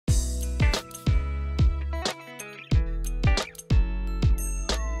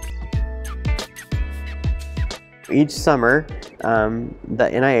Each summer, the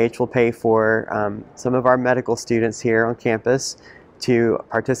NIH will pay for some of our medical students here on campus to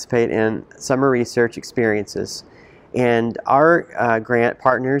participate in summer research experiences. And our grant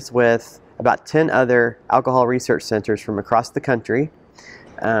partners with about 10 other alcohol research centers from across the country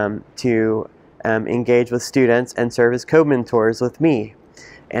to engage with students and serve as co-mentors with me.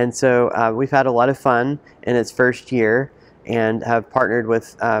 And so we've had a lot of fun in its first year and have partnered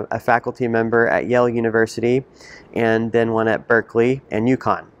with a faculty member at Yale University and then one at Berkeley and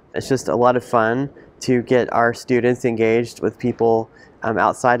UConn. It's just a lot of fun to get our students engaged with people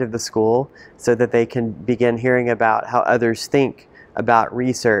outside of the school so that they can begin hearing about how others think about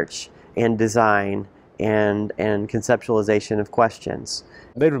research and design and conceptualization of questions.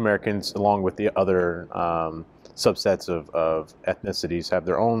 Native Americans, along with the other subsets of ethnicities, have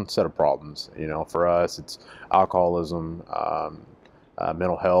their own set of problems. You know, for us, it's alcoholism,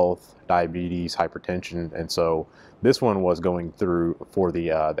 mental health, diabetes, hypertension, and so this one was going through for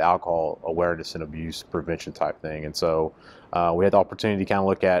the alcohol awareness and abuse prevention type thing. And so we had the opportunity to kind of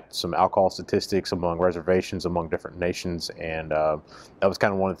look at some alcohol statistics among reservations, among different nations, and that was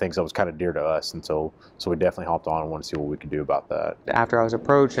kind of one of the things that was kind of dear to us. And so we definitely hopped on and wanted to see what we could do about that. After I was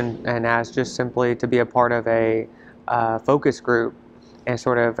approached and asked just simply to be a part of a focus group and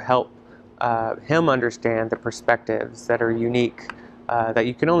sort of help him understand the perspectives that are unique that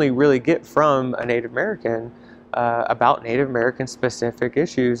you can only really get from a Native American about Native American specific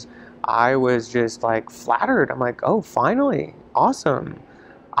issues, I was just like flattered. I'm like, oh, finally, awesome.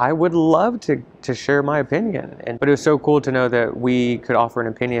 I would love to share my opinion. But it was so cool to know that we could offer an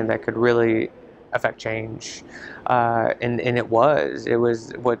opinion that could really affect change. And it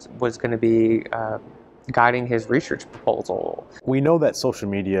was what was going to be guiding his research proposal. We know that social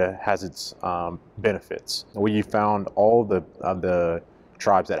media has its benefits. We found all the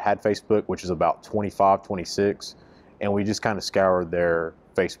tribes that had Facebook, which is about 25, 26, and we just kind of scoured their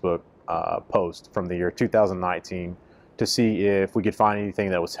Facebook post from the year 2019 to see if we could find anything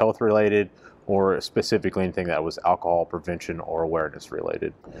that was health related or specifically anything that was alcohol prevention or awareness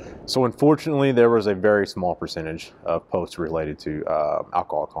related. So unfortunately, there was a very small percentage of posts related to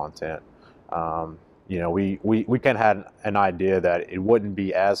alcohol content. You know, we kind of had an idea that it wouldn't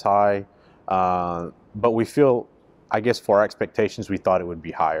be as high, but we feel, I guess for our expectations, we thought it would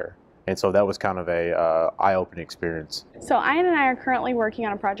be higher. And so that was kind of a eye-opening experience. So Ian and I are currently working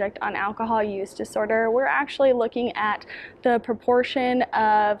on a project on alcohol use disorder. We're actually looking at the proportion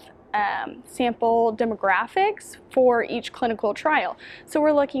of sample demographics for each clinical trial. So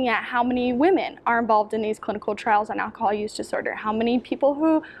we're looking at how many women are involved in these clinical trials on alcohol use disorder, how many people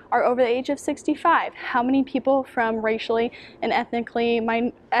who are over the age of 65, how many people from racially and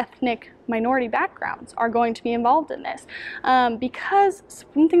ethnic minority backgrounds are going to be involved in this. Because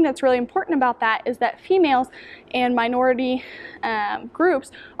one thing that's really important about that is that females and minority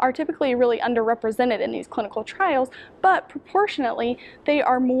groups are typically really underrepresented in these clinical trials, but proportionately they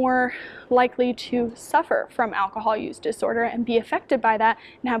are more likely to suffer from alcohol use disorder and be affected by that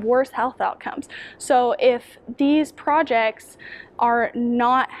and have worse health outcomes. So if these projects are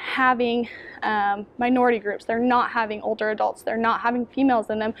not having minority groups, they're not having older adults, they're not having females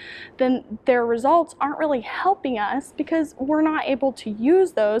in them, then their results aren't really helping us because we're not able to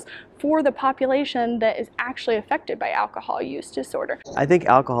use those for the population that is actually affected by alcohol use disorder. I think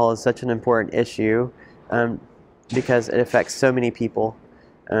alcohol is such an important issue because it affects so many people,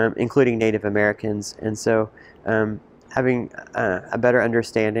 including Native Americans, and so having a better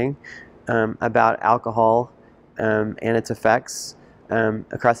understanding about alcohol and its effects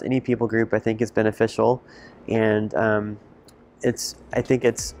across any people group, I think, is beneficial. And I think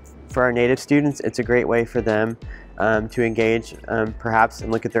it's for our Native students, it's a great way for them to engage perhaps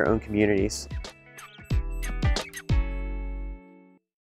and look at their own communities.